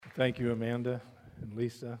Thank you, Amanda and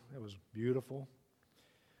Lisa. That was beautiful.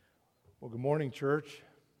 Well, good morning, church.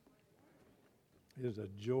 It is a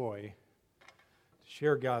joy to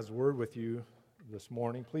share God's Word with you this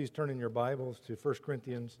morning. Please turn in your Bibles to 1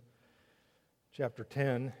 Corinthians chapter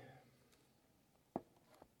 10.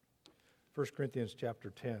 1 Corinthians chapter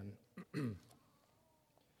 10.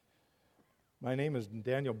 My name is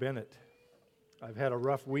Daniel Bennett. I've had a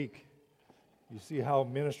rough week. You see how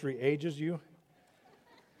ministry ages you?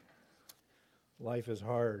 Life is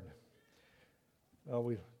hard. Well,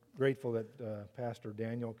 we're grateful that Pastor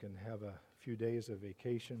Daniel can have a few days of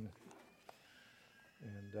vacation.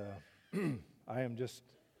 And I am just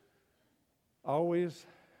always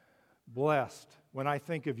blessed when I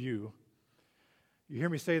think of you. You hear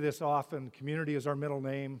me say this often, community is our middle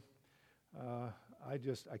name.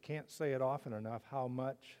 I can't say it often enough how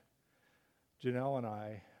much Janelle and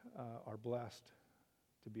I are blessed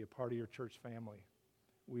to be a part of your church family.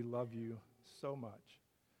 We love you so much.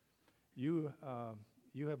 You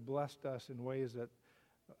have blessed us in ways that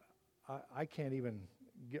I can't even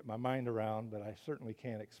get my mind around, but I certainly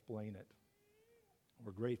can't explain it.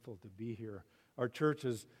 We're grateful to be here. Our church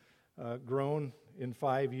has grown in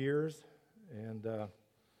 5 years, and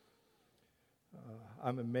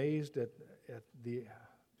I'm amazed at the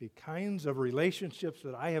kinds of relationships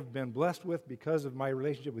that I have been blessed with because of my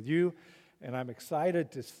relationship with you, and I'm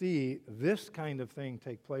excited to see this kind of thing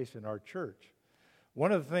take place in our church.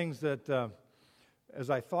 One of the things that, as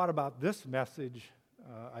I thought about this message,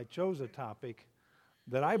 I chose a topic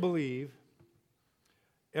that I believe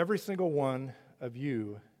every single one of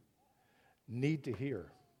you need to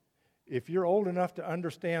hear. If you're old enough to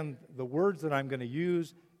understand the words that I'm going to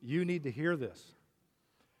use, you need to hear this.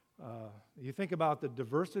 You think about the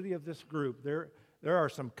diversity of this group, there are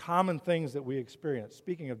some common things that we experience.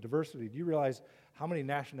 Speaking of diversity, do you realize how many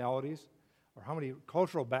nationalities or how many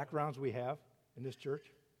cultural backgrounds we have in this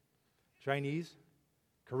church? Chinese,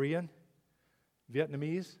 Korean,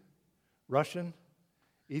 Vietnamese, Russian,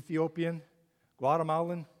 Ethiopian,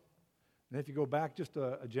 Guatemalan, and if you go back just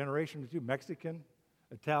a generation or two, Mexican,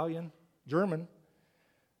 Italian, German.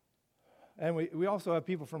 And we also have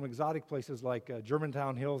people from exotic places like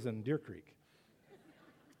Germantown Hills and Deer Creek.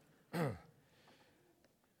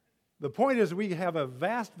 The point is we have a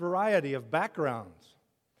vast variety of backgrounds,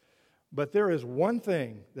 but there is one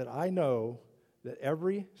thing that I know that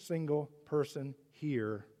every single person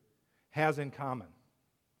here has in common.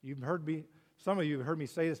 Some of you have heard me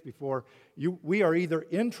say this before. We are either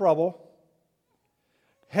in trouble,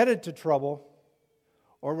 headed to trouble,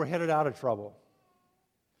 or we're headed out of trouble.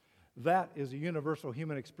 That is a universal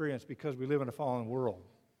human experience because we live in a fallen world.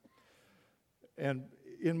 And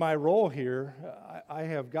in my role here, I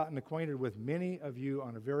have gotten acquainted with many of you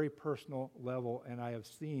on a very personal level, and I have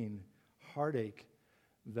seen heartache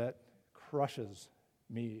that crushes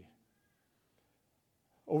me.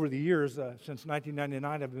 Over the years, since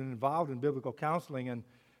 1999, I've been involved in biblical counseling,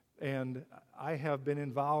 and I have been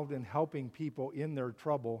involved in helping people in their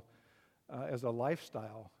trouble as a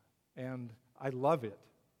lifestyle, and I love it.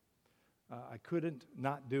 I couldn't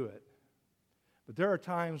not do it. But there are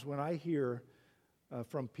times when I hear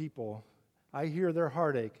from people, I hear their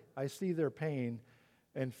heartache, I see their pain,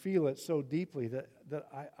 and feel it so deeply that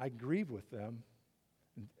I grieve with them.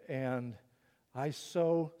 And I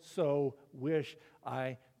so wish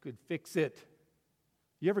I could fix it.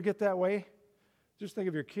 You ever get that way? Just think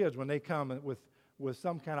of your kids when they come with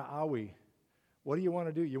some kind of owie. What do you want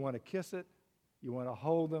to do? You want to kiss it, you want to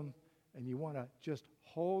hold them, and you want to just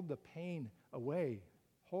hold the pain away.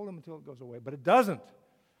 Hold them until it goes away. But it doesn't.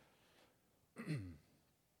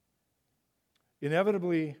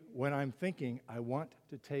 Inevitably, when I'm thinking, I want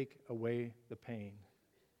to take away the pain,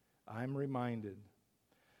 I'm reminded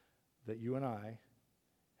that you and I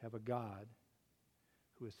have a God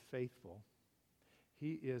who is faithful.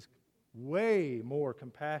 He is way more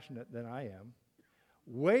compassionate than I am,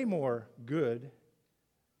 way more good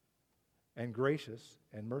and gracious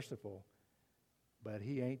and merciful, but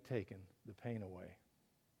He ain't taking the pain away.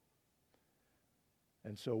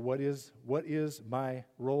 And so what is my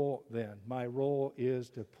role then? My role is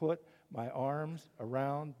to put my arms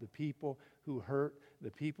around the people who hurt, the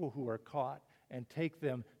people who are caught, and take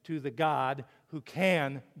them to the God who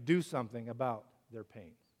can do something about their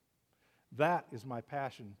pain. That is my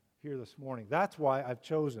passion here this morning. That's why I've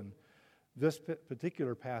chosen this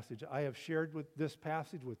particular passage. I have shared this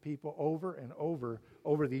passage with people over and over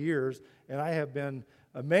the years, and I have been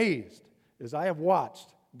amazed as I have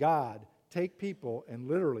watched God take people and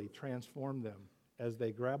literally transform them as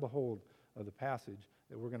they grab a hold of the passage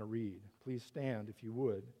that we're going to read. Please stand if you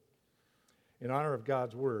would in honor of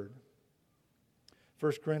God's Word.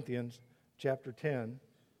 1 Corinthians chapter 10,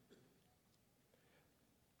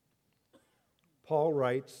 Paul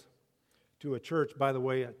writes to a church, by the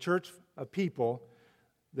way, a church of people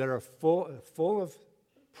that are full of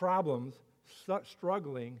problems,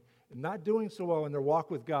 struggling, and not doing so well in their walk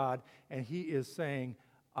with God, and he is saying,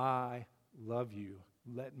 I love you.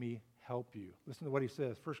 Let me help you. Listen to what he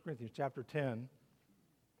says, 1 Corinthians chapter 10,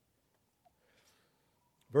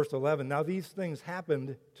 verse 11. Now these things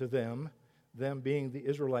happened to them being the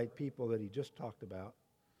Israelite people that he just talked about,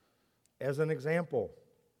 as an example.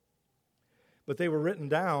 But they were written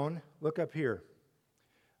down, look up here.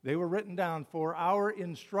 They were written down for our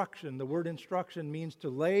instruction. The word instruction means to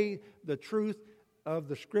lay the truth of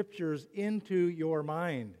the Scriptures into your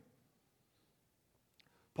mind.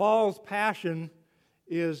 Paul's passion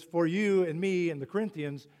is for you and me and the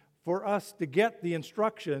Corinthians, for us to get the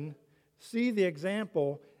instruction, see the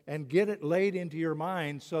example, and get it laid into your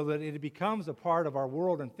mind so that it becomes a part of our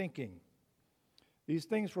world and thinking. These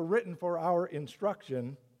things were written for our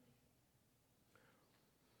instruction,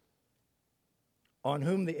 on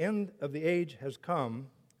whom the end of the age has come.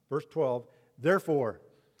 Verse 12, therefore,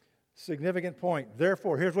 significant point,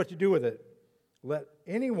 therefore, here's what you do with it. Let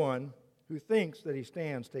anyone who thinks that he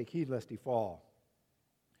stands take heed lest he fall.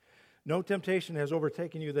 No temptation has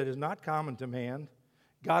overtaken you that is not common to man.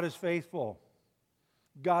 God is faithful.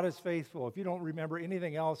 God is faithful. If you don't remember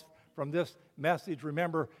anything else from this message,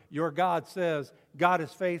 remember your God says God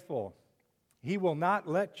is faithful. He will not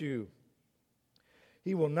let you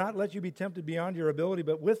be tempted beyond your ability,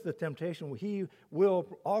 but with the temptation, he will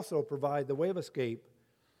also provide the way of escape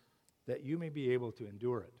that you may be able to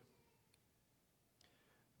endure it.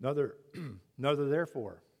 Another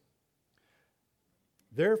therefore.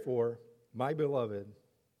 Therefore, my beloved,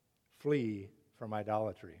 flee from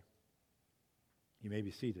idolatry. You may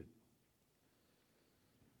be seated.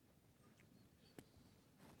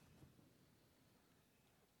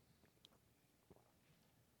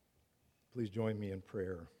 Please join me in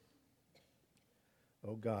prayer.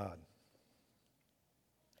 Oh God,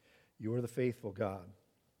 you are the faithful God.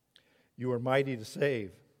 You are mighty to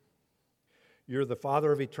save. You're the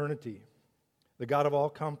Father of eternity, the God of all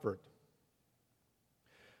comfort,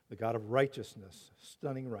 the God of righteousness,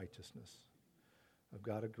 stunning righteousness, of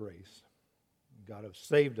God of grace. God has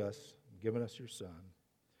saved us, given us your Son.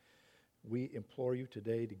 We implore you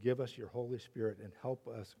today to give us your Holy Spirit and help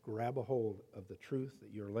us grab a hold of the truth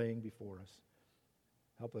that you're laying before us.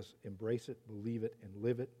 Help us embrace it, believe it, and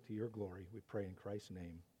live it to your glory. We pray in Christ's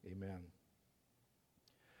name. Amen.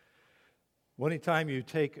 Well, anytime you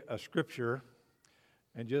take a scripture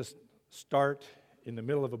and just start in the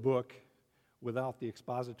middle of a book without the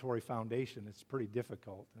expository foundation, it's pretty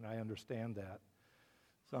difficult, and I understand that.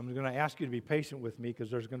 So I'm going to ask you to be patient with me because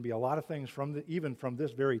there's going to be a lot of things even from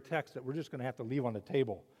this very text that we're just going to have to leave on the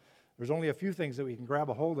table. There's only a few things that we can grab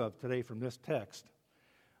a hold of today from this text.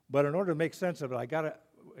 But in order to make sense of it, I got to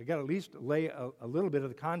at least lay a little bit of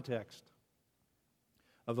the context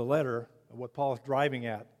of the letter, of what Paul is driving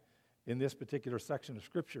at in this particular section of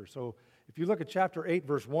Scripture. So if you look at chapter 8,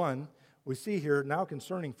 verse 1, we see here, now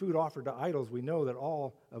concerning food offered to idols, we know that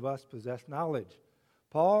all of us possess knowledge.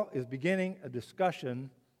 Paul is beginning a discussion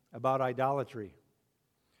about idolatry.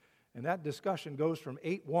 And that discussion goes from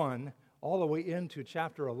 8:1 all the way into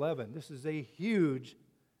chapter 11. This is a huge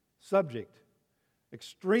subject,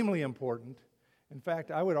 extremely important. In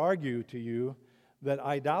fact, I would argue to you that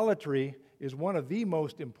idolatry is one of the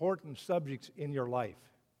most important subjects in your life.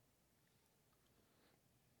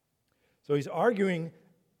 So he's arguing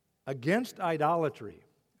against idolatry.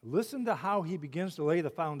 Listen to how he begins to lay the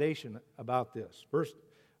foundation about this. Verse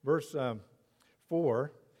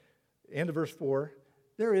 4, end of verse 4,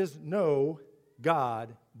 there is no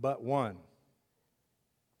God but one.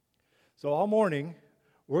 So all morning,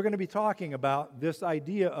 we're going to be talking about this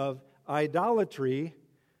idea of idolatry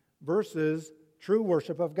versus true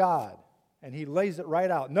worship of God. And he lays it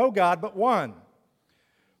right out. No God but one.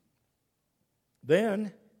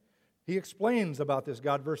 Then he explains about this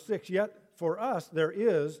God, verse 6, yet for us there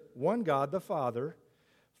is one God, the Father,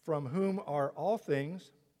 from whom are all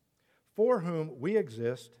things, for whom we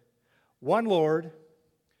exist, one Lord,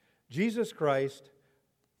 Jesus Christ,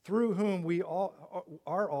 through whom we all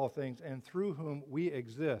are all things and through whom we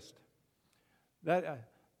exist. That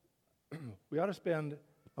we ought to spend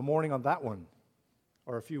a morning on that one,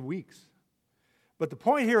 or a few weeks. But the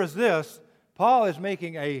point here is this: Paul is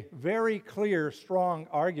making a very clear, strong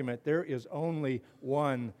argument. There is only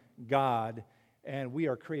one God, and we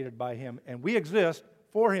are created by Him, and we exist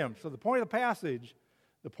for Him. So the point of the passage,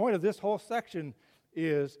 the point of this whole section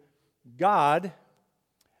is God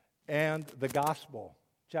and the gospel.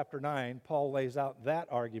 chapter 9, Paul lays out that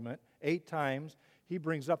argument 8 times. He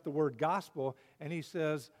brings up the word gospel, and he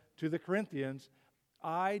says to the Corinthians,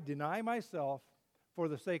 I deny myself for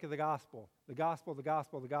the sake of the gospel. The gospel, the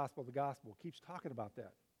gospel, the gospel, the gospel. Keeps talking about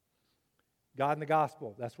that. God and the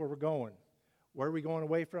gospel, that's where we're going. Where are we going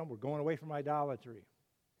away from? We're going away from idolatry.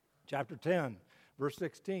 Chapter 10, verse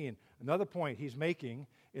 16, another point he's making,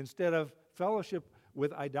 instead of fellowship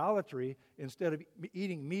with idolatry, instead of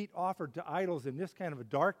eating meat offered to idols in this kind of a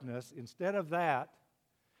darkness, instead of that,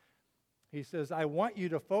 he says, I want you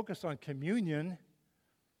to focus on communion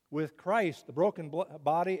with Christ, the broken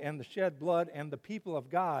body and the shed blood and the people of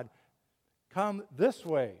God. Come this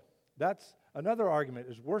way. That's another argument,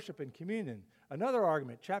 is worship and communion. Another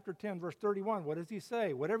argument, chapter 10, verse 31, what does he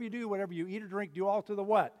say? Whatever you do, whatever you eat or drink, do all to the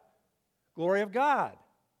what? Glory of God.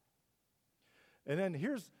 And then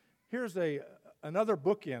here's another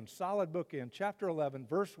bookend, solid bookend, chapter 11,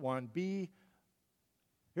 verse 1, he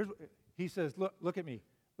says, look at me,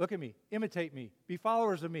 imitate me, be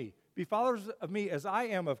followers of me as I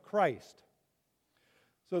am of Christ.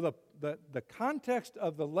 So the context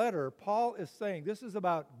of the letter, Paul is saying this is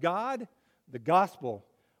about God, the gospel,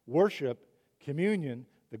 worship, communion,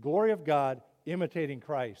 the glory of God, imitating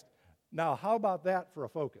Christ. Now, how about that for a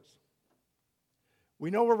focus?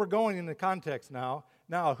 We know where we're going in the context now.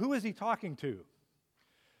 Now, who is he talking to?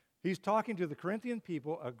 He's talking to the Corinthian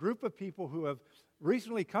people, a group of people who have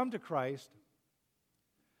recently come to Christ.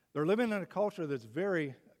 They're living in a culture that's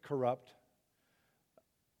very corrupt,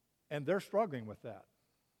 and they're struggling with that.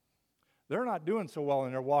 They're not doing so well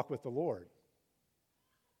in their walk with the Lord.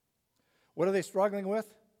 What are they struggling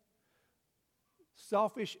with?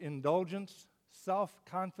 Selfish indulgence,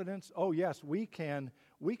 self-confidence. Oh yes, we can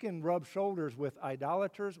rub shoulders with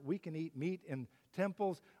idolaters. We can eat meat in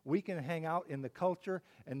temples. We can hang out in the culture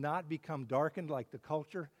and not become darkened like the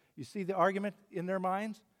culture. You see the argument in their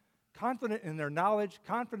minds? Confident in their knowledge,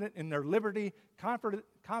 confident in their liberty,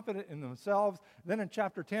 confident in themselves. Then in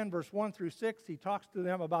chapter 10, verse 1 through 6, he talks to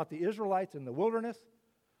them about the Israelites in the wilderness.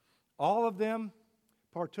 All of them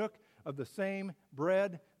partook of the same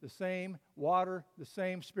bread, the same water, the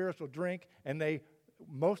same spiritual drink, and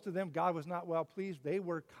most of them, God was not well pleased. They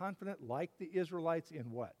were confident like the Israelites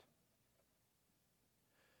in what?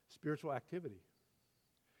 Spiritual activity.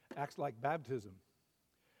 Acts like baptism.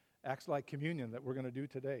 Acts like communion that we're going to do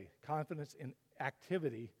today. Confidence in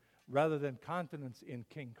activity rather than confidence in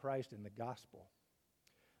King Christ and the gospel.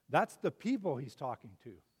 That's the people he's talking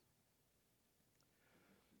to.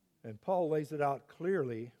 And Paul lays it out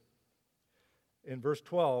clearly in verse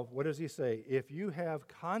 12. What does he say? If you have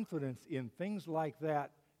confidence in things like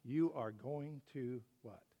that, you are going to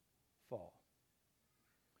what? Fall.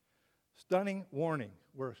 Stunning warning.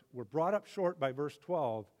 We're brought up short by verse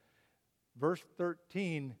 12. Verse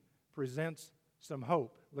 13 presents some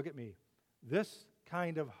hope. Look at me. This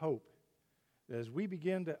kind of hope, as we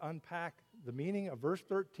begin to unpack the meaning of verse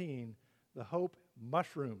 13, the hope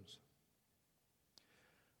mushrooms.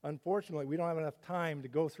 Unfortunately, we don't have enough time to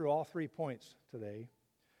go through all 3 points today,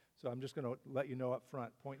 so I'm just going to let you know up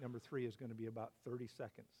front. Point number 3 is going to be about 30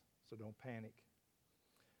 seconds, so don't panic.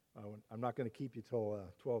 I'm not going to keep you till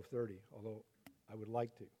 12:30, although I would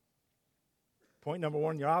like to. Point number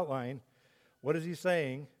 1, your outline. What is he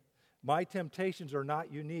saying? My temptations are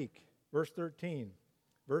not unique. Verse 13.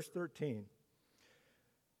 Verse 13.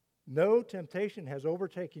 No temptation has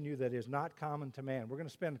overtaken you that is not common to man. We're going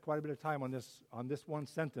to spend quite a bit of time on this one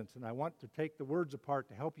sentence, and I want to take the words apart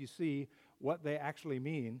to help you see what they actually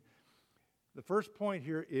mean. The first point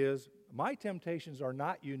here is, my temptations are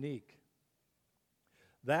not unique.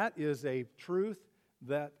 That is a truth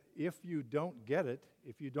that if you don't get it,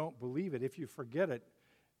 if you don't believe it, if you forget it,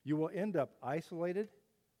 you will end up isolated,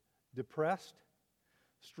 depressed,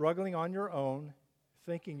 struggling on your own,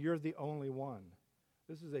 thinking you're the only one.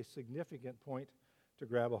 This is a significant point to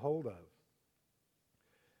grab a hold of.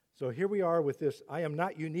 So here we are with this I am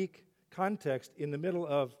not unique context in the middle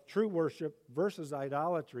of true worship versus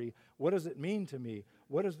idolatry. What does it mean to me?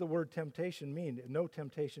 What does the word temptation mean? No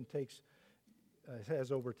temptation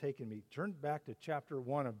has overtaken me. Turn back to chapter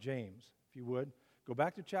 1 of James, if you would. Go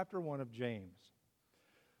back to chapter 1 of James.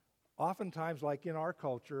 Oftentimes, like in our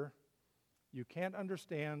culture, you can't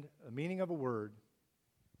understand the meaning of a word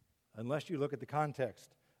unless you look at the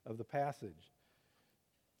context of the passage.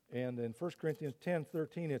 And in 1 Corinthians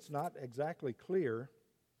 10:13, it's not exactly clear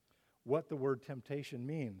what the word temptation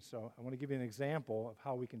means. So I want to give you an example of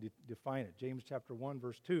how we can define it. James chapter 1,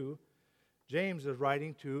 verse 2. James is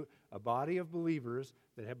writing to a body of believers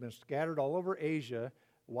that have been scattered all over Asia.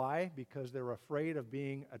 Why? Because they're afraid of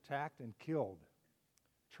being attacked and killed.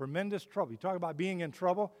 Tremendous trouble. You talk about being in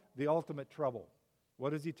trouble, the ultimate trouble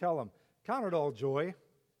What does he tell them? Count it all joy.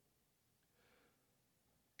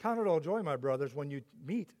 Count it all joy, my brothers, when you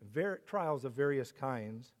meet trials of various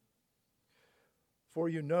kinds. For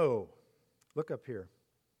you know, look up here.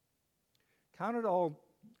 Count it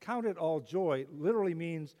all joy literally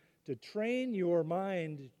means to train your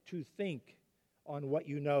mind to think on what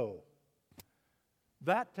you know.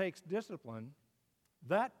 That takes discipline,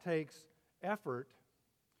 that takes effort,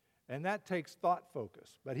 and that takes thought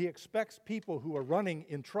focus. But he expects people who are running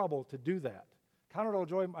in trouble to do that. Count it all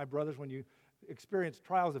joy, my brothers, when you experience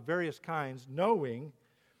trials of various kinds, knowing,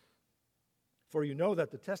 for you know that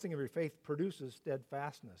the testing of your faith produces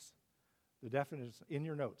steadfastness. The definition, in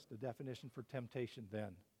your notes, the definition for temptation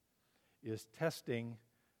then is testing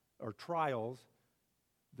or trials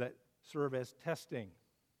that serve as testing.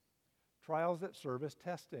 Trials that serve as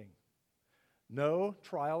testing. No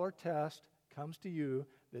trial or test comes to you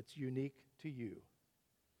that's unique to you.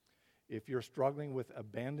 If you're struggling with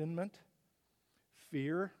abandonment,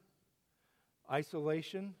 fear,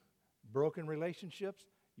 isolation, broken relationships,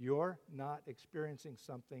 you're not experiencing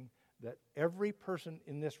something that every person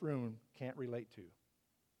in this room can't relate to,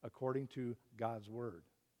 according to God's Word.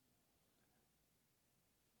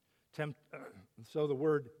 So the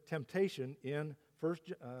word temptation in 1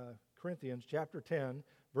 Corinthians chapter 10,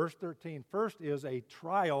 verse 13, first is a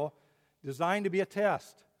trial designed to be a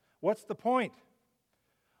test. What's the point?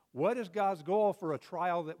 What is God's goal for a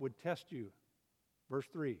trial that would test you? Verse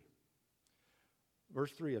 3.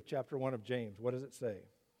 Verse 3 of chapter 1 of James. What does it say?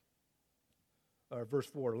 Verse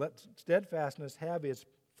 4. Let steadfastness have its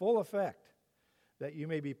full effect, that you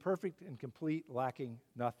may be perfect and complete, lacking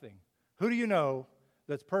nothing. Who do you know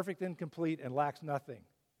that's perfect and complete and lacks nothing?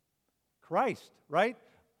 Christ, right?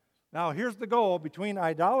 Now, here's the goal between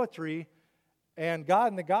idolatry and God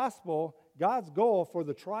and the gospel. God's goal for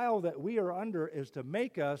the trial that we are under is to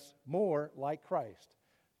make us more like Christ.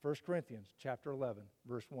 1 Corinthians chapter 11,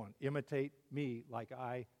 verse 1. Imitate me like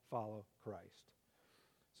I follow Christ.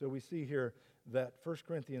 So we see here that 1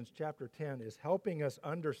 Corinthians chapter 10 is helping us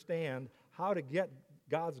understand how to get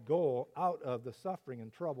God's goal out of the suffering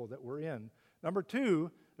and trouble that we're in. Number two,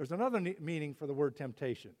 there's another meaning for the word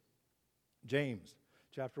temptation. James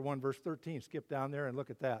chapter 1, verse 13. Skip down there and look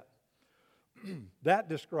at that. That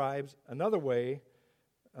describes another way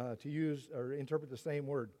to use or interpret the same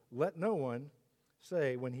word. Let no one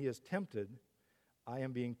say when he is tempted, I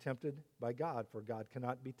am being tempted by God, for God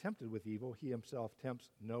cannot be tempted with evil. He himself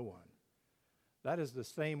tempts no one. That is the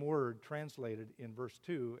same word translated in verse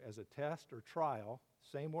 2 as a test or trial,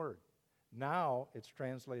 same word. Now it's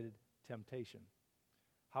translated temptation.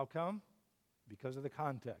 How come? Because of the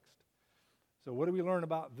context. So what do we learn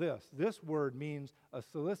about this? This word means a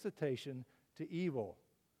solicitation to evil.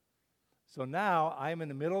 So now I'm in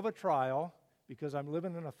the middle of a trial because I'm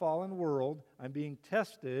living in a fallen world. I'm being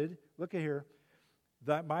tested. Look at here.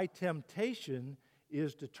 That my temptation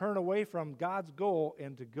is to turn away from God's goal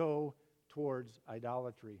and to go towards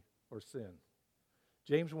idolatry or sin.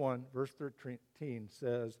 James 1, verse 13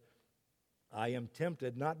 says, I am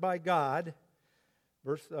tempted not by God.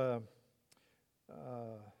 Verse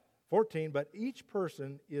 14, but each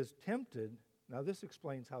person is tempted. Now this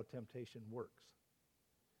explains how temptation works.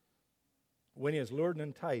 When he is lured and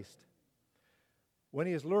enticed. When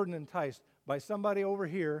he is lured and enticed by somebody over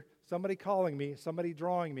here, somebody calling me, somebody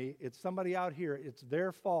drawing me, it's somebody out here, it's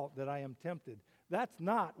their fault that I am tempted. That's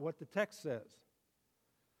not what the text says.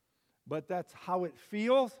 But that's how it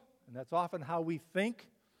feels, and that's often how we think.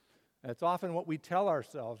 That's often what we tell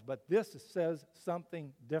ourselves. But this says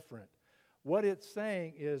something different. What it's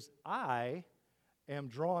saying is, I am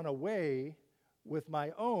drawn away with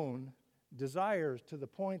my own desires to the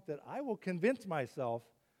point that I will convince myself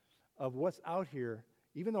of what's out here.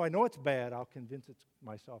 Even though I know it's bad, I'll convince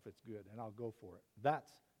myself it's good, and I'll go for it.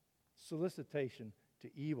 That's solicitation to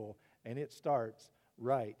evil, and it starts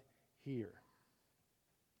right here.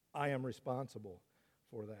 I am responsible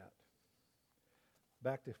for that.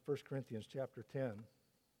 Back to 1 Corinthians chapter 10.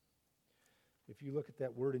 If you look at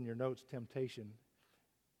that word in your notes, temptation,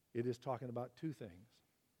 it is talking about two things.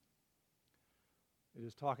 It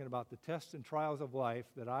is talking about the tests and trials of life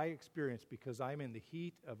that I experience because I'm in the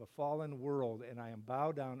heat of a fallen world and I am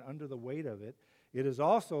bowed down under the weight of it. It is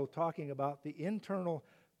also talking about the internal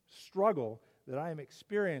struggle that I am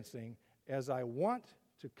experiencing as I want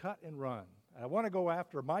to cut and run. I want to go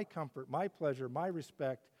after my comfort, my pleasure, my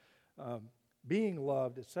respect, being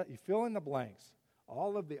loved. You fill in the blanks.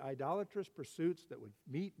 All of the idolatrous pursuits that would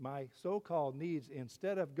meet my so-called needs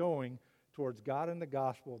instead of going towards God and the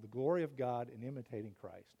gospel, the glory of God, and imitating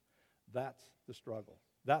Christ. That's the struggle.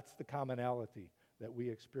 That's the commonality that we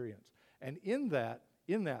experience. And in that,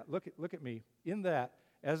 look at me, in that,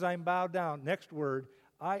 as I'm bowed down, next word,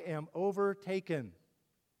 I am overtaken.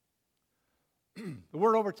 The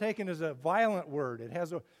word overtaken is a violent word. It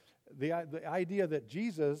has the idea that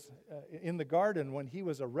Jesus, in the garden, when he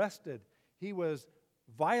was arrested, he was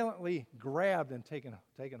violently grabbed and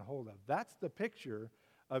taken hold of. That's the picture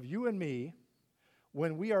of you and me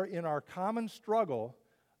when we are in our common struggle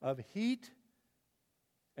of heat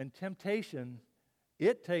and temptation.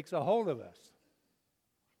 It takes a hold of us.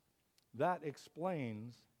 That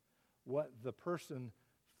explains what the person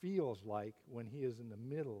feels like when he is in the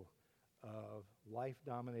middle of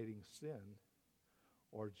life-dominating sin,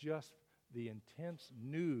 or just the intense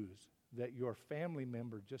news that your family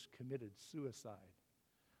member just committed suicide,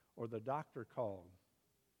 or the doctor called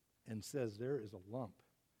and says there is a lump.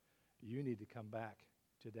 You need to come back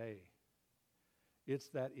today. It's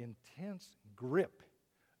that intense grip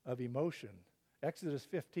of emotion. Exodus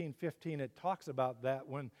 15:15, it talks about that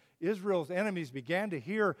when Israel's enemies began to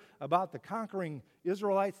hear about the conquering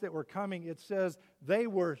Israelites that were coming. It says they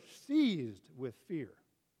were seized with fear.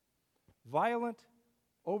 Violent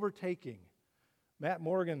overtaking. Matt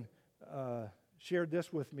Morgan shared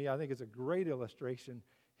this with me. I think it's a great illustration.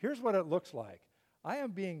 Here's what it looks like. I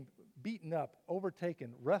am being beaten up,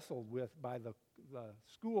 overtaken, wrestled with by the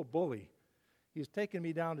school bully. He's taken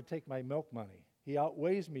me down to take my milk money. He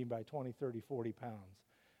outweighs me by 20, 30, 40 pounds.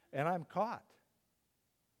 And I'm caught.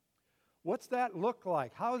 What's that look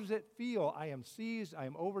like? How does it feel? I am seized, I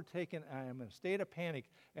am overtaken, I am in a state of panic,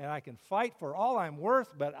 and I can fight for all I'm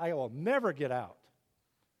worth, but I will never get out.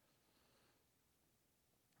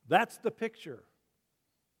 That's the picture.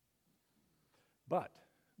 But,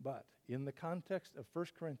 in the context of 1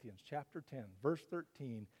 Corinthians chapter 10, verse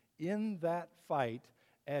 13, in that fight,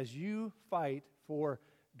 as you fight for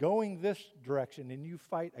going this direction and you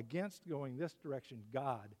fight against going this direction,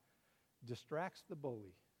 God distracts the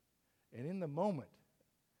bully. And in the moment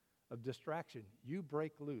of distraction, you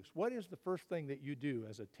break loose. What is the first thing that you do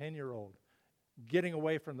as a 10-year-old getting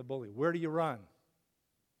away from the bully? Where do you run?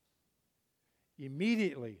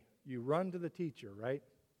 Immediately, you run to the teacher, right?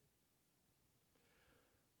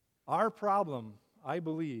 Our problem, I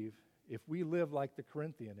believe, if we live like the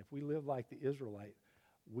Corinthian, if we live like the Israelite,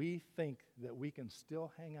 we think that we can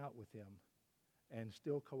still hang out with him and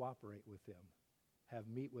still cooperate with him, have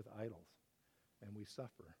meat with idols, and we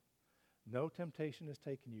suffer. No temptation has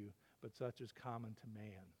taken you, but such is common to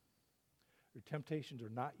man. Your temptations are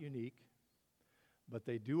not unique, but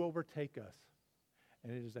they do overtake us,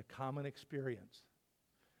 and it is a common experience.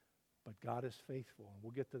 But God is faithful, and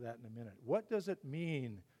we'll get to that in a minute. What does it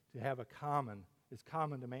mean to have it's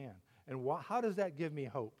common to man? And how does that give me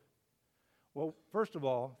hope? Well, first of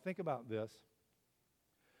all, think about this.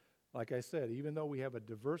 Like I said, even though we have a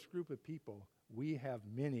diverse group of people, we have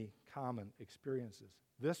many common experiences.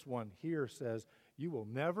 This one here says you will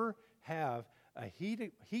never have a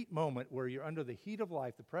heat moment where you're under the heat of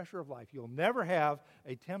life, the pressure of life. You'll never have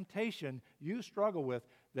a temptation you struggle with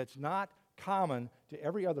that's not common to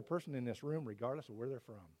every other person in this room, regardless of where they're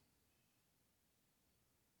from.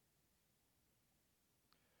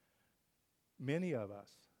 Many of us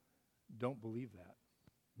don't believe that.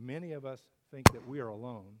 Many of us think that we are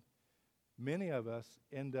alone. Many of us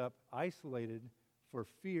end up isolated for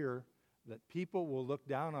fear that people will look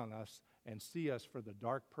down on us and see us for the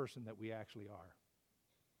dark person that we actually are.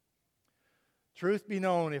 Truth be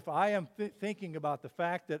known, if I am thinking about the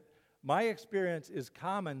fact that my experience is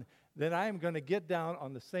common, then I am going to get down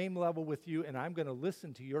on the same level with you, and I'm going to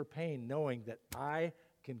listen to your pain, knowing that I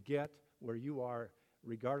can get where you are,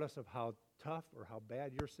 regardless of how tough or how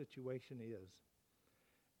bad your situation is.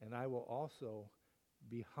 And I will also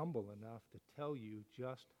be humble enough to tell you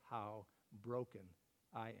just how broken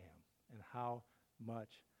I am and how much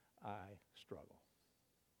I struggle.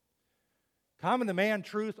 Common to man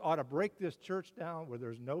truth ought to break this church down where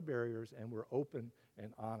there's no barriers and we're open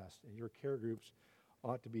and honest. And your care groups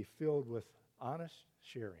ought to be filled with honest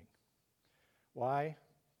sharing. Why?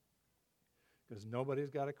 Because nobody's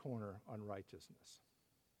got a corner on righteousness.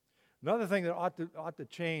 Another thing that ought to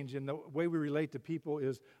change in the way we relate to people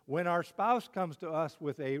is when our spouse comes to us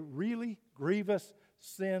with a really grievous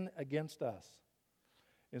sin against us.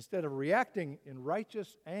 Instead of reacting in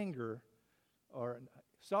righteous anger, or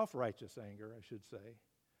self-righteous anger, I should say,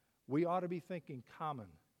 we ought to be thinking common.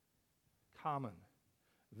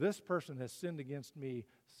 This person has sinned against me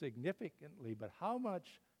significantly, but how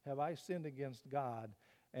much have I sinned against God?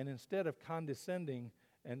 And instead of condescending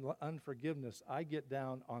and unforgiveness, I get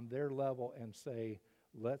down on their level and say,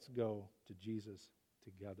 let's go to Jesus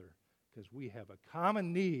together, because we have a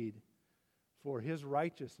common need for his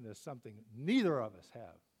righteousness, something neither of us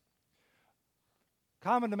have.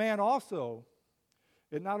 Common to man also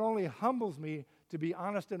It not only humbles me to be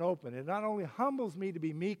honest and open. It not only humbles me to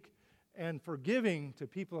be meek and forgiving to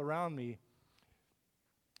people around me.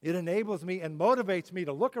 It enables me and motivates me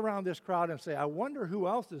to look around this crowd and say, I wonder who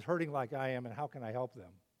else is hurting like I am and how can I help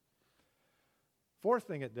them? Fourth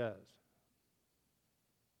thing it does.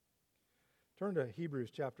 Turn to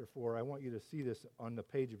Hebrews chapter 4. I want you to see this on the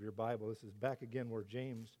page of your Bible. This is back again where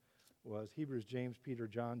James was. Hebrews, James, Peter,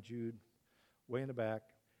 John, Jude, way in the back.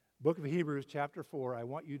 Book of Hebrews chapter 4. I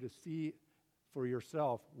want you to see for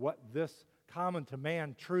yourself what this common to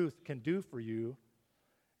man truth can do for you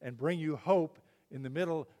and bring you hope in the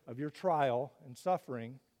middle of your trial and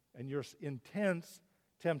suffering and your intense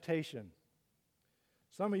temptation.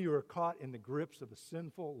 Some of you are caught in the grips of a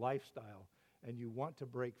sinful lifestyle and you want to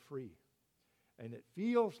break free. And it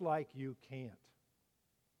feels like you can't.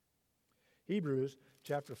 Hebrews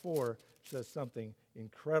chapter 4 says something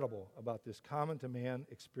incredible about this common to man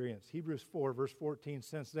experience. Hebrews 4 verse 14,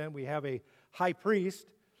 since then we have a high priest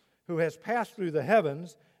who has passed through the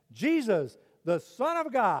heavens. Jesus, the Son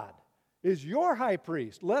of God, is your high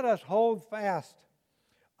priest. Let us hold fast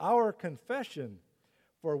our confession,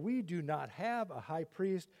 for we do not have a high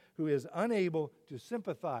priest who is unable to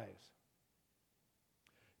sympathize.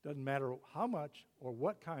 Doesn't matter how much or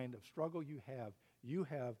what kind of struggle you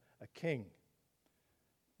have a king.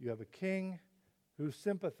 You have a king who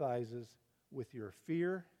sympathizes with your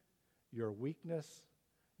fear, your weakness,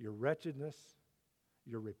 your wretchedness,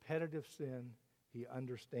 your repetitive sin. He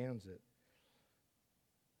understands it.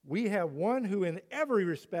 We have one who in every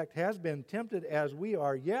respect has been tempted as we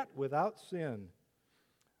are, yet without sin.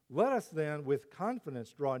 Let us then with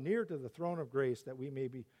confidence draw near to the throne of grace that we may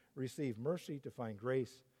receive mercy to find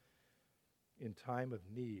grace in time of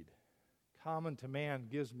need. Common to man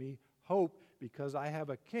gives me hope because I have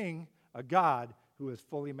a king, a God who is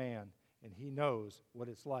fully man, and he knows what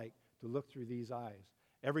it's like to look through these eyes.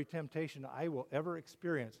 Every temptation I will ever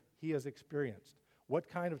experience, he has experienced. What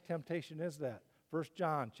kind of temptation is that? 1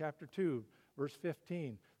 John chapter 2, verse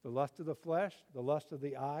 15, the lust of the flesh, the lust of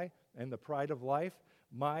the eye, and the pride of life.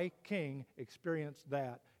 My king experienced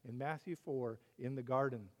that in Matthew 4 in the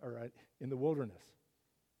garden, or in the wilderness.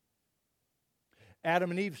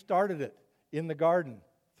 Adam and Eve started it in the garden.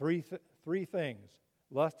 Three things: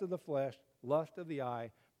 lust of the flesh, lust of the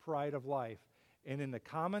eye, pride of life. And in the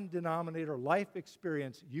common denominator life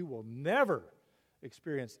experience, you will never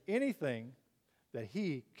experience anything that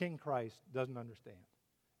he, King Christ, doesn't understand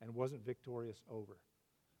and wasn't victorious over.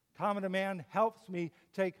 Common to man helps me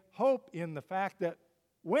take hope in the fact that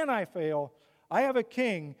when I fail, I have a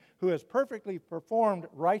king who has perfectly performed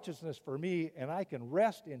righteousness for me, and I can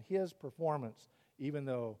rest in his performance even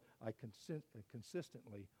though I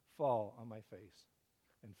consistently fall on my face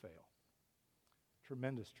and fail.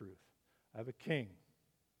 Tremendous truth. I have a king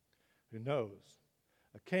who knows,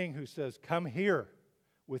 a king who says, come here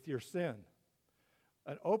with your sin.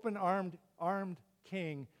 An open-armed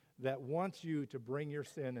king that wants you to bring your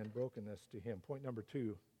sin and brokenness to him. Point number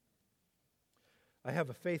 2. I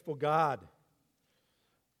have a faithful God.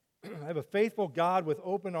 I have a faithful God with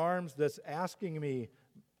open arms that's asking me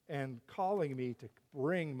and calling me to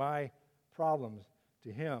bring my problems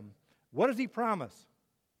to him. What does he promise?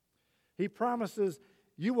 He promises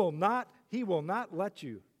he will not let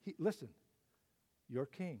you. Listen, your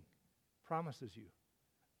king promises you,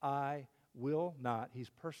 I will not, he's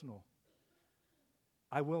personal,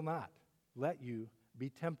 I will not let you be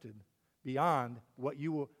tempted beyond what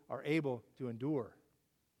you are able to endure.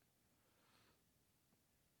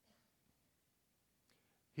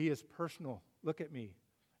 He is personal. Look at me.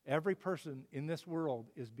 Every person in this world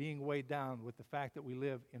is being weighed down with the fact that we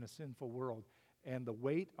live in a sinful world, and the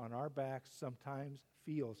weight on our backs sometimes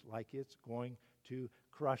feels like it's going to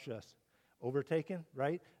crush us. Overtaken,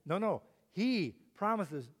 right? No. He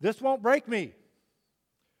promises, this won't break me.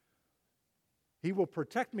 He will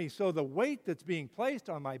protect me. So the weight that's being placed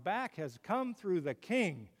on my back has come through the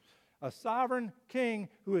king, a sovereign king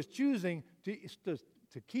who is choosing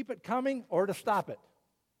to keep it coming or to stop it.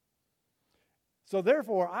 So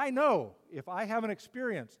therefore, I know if I have an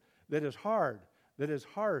experience that is hard, that is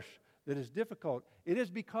harsh, that is difficult, it is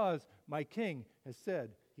because my king has said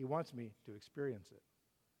he wants me to experience it.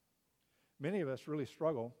 Many of us really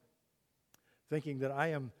struggle thinking that I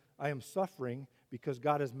am suffering because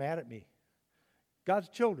God is mad at me. God's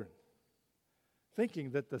children,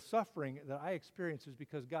 thinking that the suffering that I experience is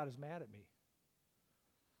because God is mad at me.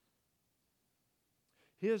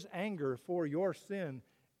 His anger for your sin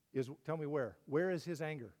is, tell me where. Where is his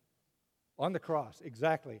anger? On the cross,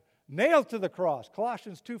 exactly. Nailed to the cross.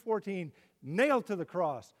 Colossians 2:14, nailed to the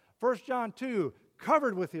cross. 1 John 2,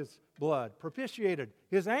 covered with his blood, propitiated.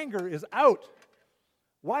 His anger is out.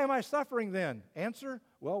 Why am I suffering then? Answer,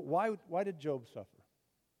 well, why did Job suffer?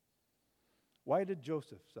 Why did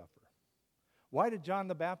Joseph suffer? Why did John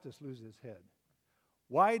the Baptist lose his head?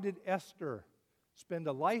 Why did Esther spend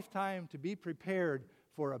a lifetime to be prepared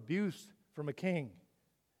for abuse from a king?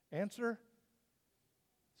 Answer,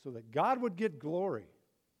 so that God would get glory.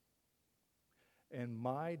 And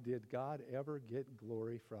did God ever get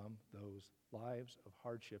glory from those lives of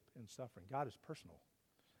hardship and suffering? God is personal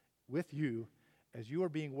with you as you are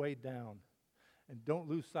being weighed down. And don't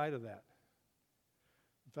lose sight of that.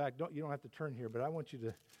 In fact, you don't have to turn here, but I want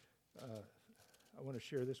to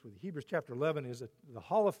share this with you. Hebrews chapter 11 is the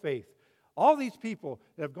hall of faith. All these people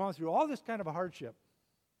that have gone through all this kind of a hardship.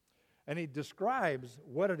 And he describes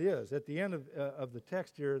what it is. At the end of the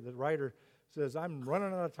text here, the writer says, I'm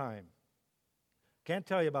running out of time. Can't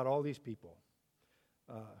tell you about all these people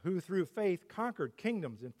who through faith conquered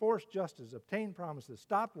kingdoms, enforced justice, obtained promises,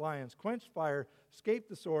 stopped lions, quenched fire, escaped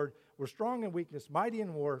the sword, were strong in weakness, mighty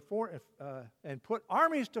in war, and put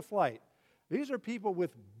armies to flight. These are people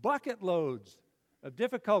with bucket loads of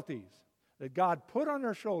difficulties that God put on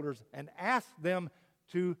their shoulders and asked them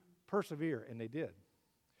to persevere, and they did.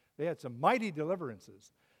 They had some mighty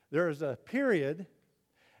deliverances. There is a period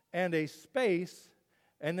and a space,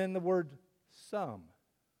 and then the word some.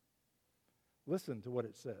 Listen to what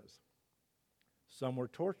it says. Some were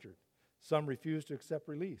tortured. Some refused to accept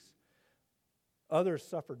release. Others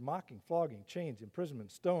suffered mocking, flogging, chains,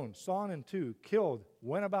 imprisonment, stoned, sawn in two, killed,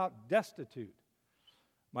 went about destitute.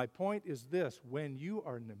 My point is this: when you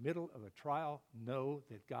are in the middle of a trial, know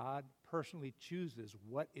that God personally chooses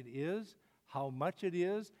what it is, how much it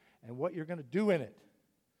is, and what you're going to do in it,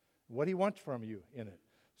 what He wants from you in it.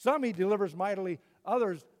 Some He delivers mightily,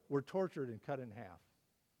 others were tortured and cut in half.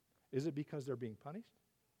 Is it because they're being punished?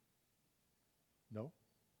 No.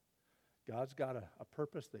 God's got a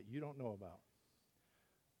purpose that you don't know about.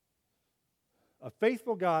 A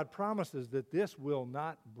faithful God promises that this will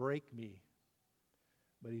not break me,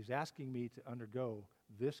 but He's asking me to undergo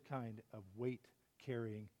this kind of weight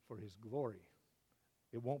carrying for His glory.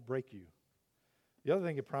 It won't break you. The other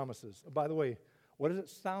thing it promises, by the way, what does it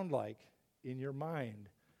sound like in your mind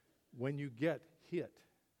when you get hit?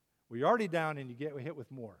 Well, you're already down and you get hit with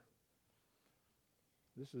more.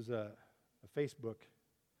 This is a Facebook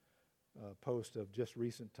post of just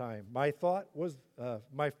recent time. My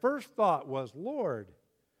first thought was, Lord,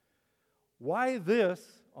 why this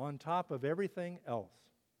on top of everything else?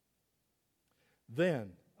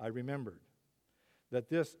 Then I remembered that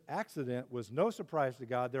this accident was no surprise to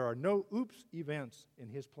God. There are no oops events in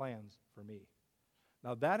His plans for me.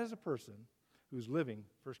 Now that is a person who's living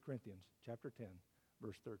 1 Corinthians chapter 10,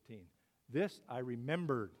 verse 13. This I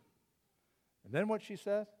remembered. And then what she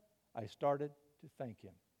says? I started to thank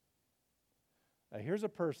Him. Now here's a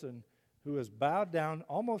person who is bowed down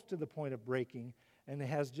almost to the point of breaking and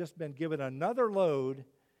has just been given another load,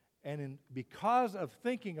 and because of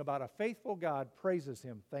thinking about a faithful God, praises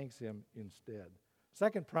Him, thanks Him instead.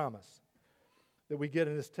 Second promise that we get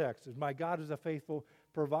in this text is my God is a faithful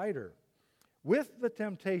provider. With the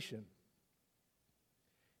temptation,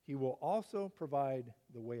 He will also provide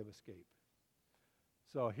the way of escape.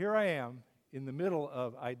 So here I am in the middle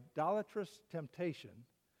of idolatrous temptation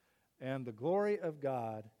and the glory of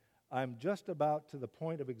God. I'm just about to the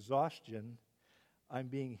point of exhaustion. I'm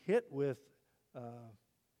being hit with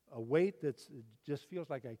a weight that just feels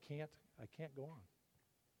like I can't go on.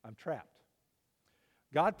 I'm trapped.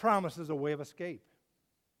 God promises a way of escape.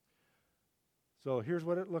 So here's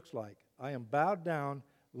what it looks like. I am bowed down,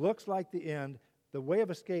 looks like the end. The way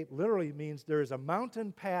of escape literally means there is a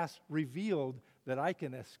mountain pass revealed that I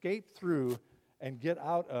can escape through and get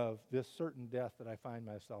out of this certain death that I find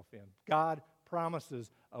myself in. God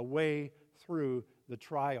promises a way through the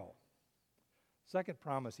trial. Second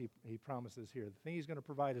promise he promises here. The thing He's going to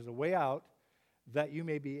provide is a way out that you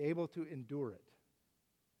may be able to endure it.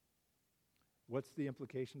 What's the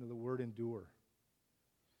implication of the word endure?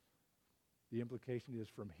 The implication is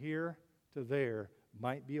from here to there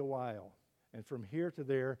might be a while. And from here to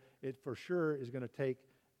there, it for sure is going to take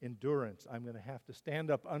endurance. I'm going to have to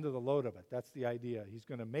stand up under the load of it. That's the idea. He's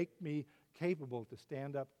going to make me capable to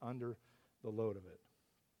stand up under the load of it.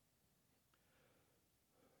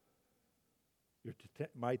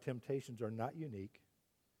 My temptations are not unique,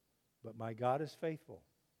 but my God is faithful.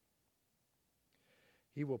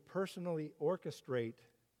 He will personally orchestrate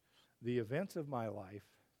the events of my life,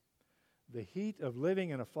 the heat of living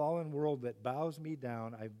in a fallen world that bows me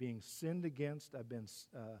down. I'm being sinned against. I've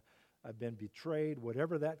been betrayed,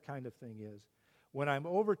 whatever that kind of thing is. When I'm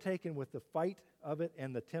overtaken with the fight of it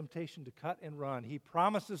and the temptation to cut and run, He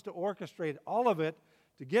promises to orchestrate all of it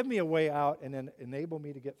to give me a way out and then enable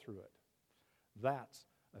me to get through it. That's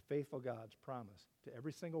a faithful God's promise to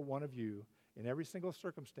every single one of you in every single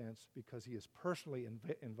circumstance, because he is personally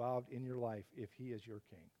involved in your life if he is your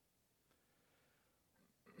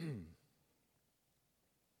king.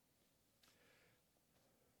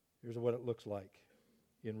 Here's what it looks like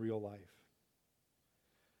in real life.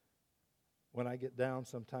 When I get down,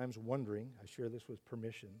 sometimes wondering, I share this with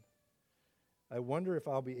permission, I wonder if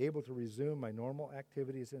I'll be able to resume my normal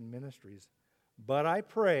activities and ministries. But I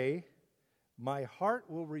pray my heart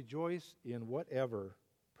will rejoice in whatever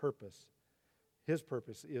purpose his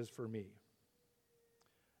purpose is for me.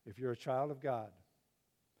 If you're a child of God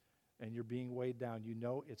and you're being weighed down, you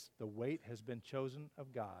know the weight has been chosen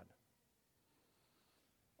of God.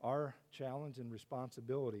 Our challenge and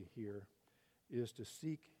responsibility here is to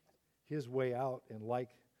seek his way out, and like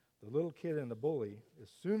the little kid and the bully, as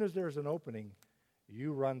soon as there's an opening,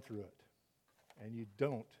 you run through it, and you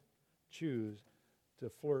don't choose to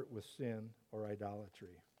flirt with sin or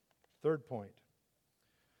idolatry. Third point,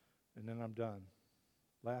 and then I'm done.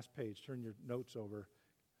 Last page, turn your notes over.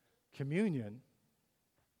 Communion,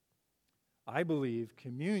 I believe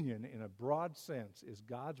communion in a broad sense is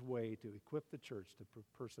God's way to equip the church to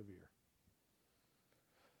persevere.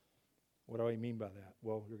 What do I mean by that?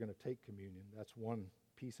 Well, you're going to take communion. That's one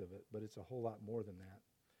piece of it, but it's a whole lot more than that.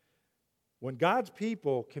 When God's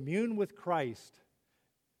people commune with Christ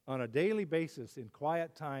on a daily basis in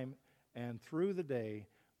quiet time and through the day,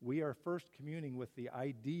 we are first communing with the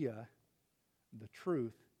idea, the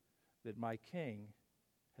truth, that my King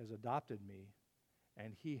has adopted me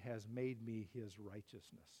and he has made me his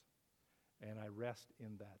righteousness. And I rest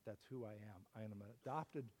in that. That's who I am. I am an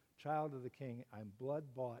adopted child of the King. I'm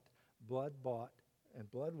blood-bought, and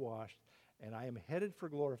blood-washed, and I am headed for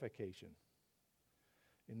glorification.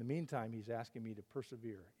 In the meantime, he's asking me to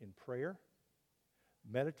persevere in prayer,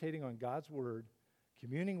 meditating on God's word,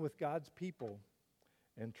 communing with God's people,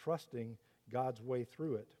 and trusting God's way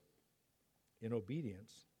through it in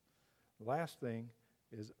obedience. The last thing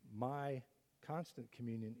is my constant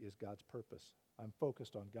communion is God's purpose. I'm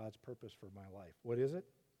focused on God's purpose for my life. What is it?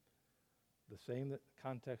 The same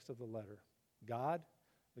context of the letter. God,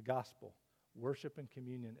 the gospel, worship and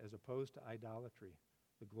communion as opposed to idolatry,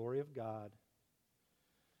 the glory of God,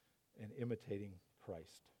 and imitating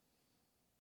Christ.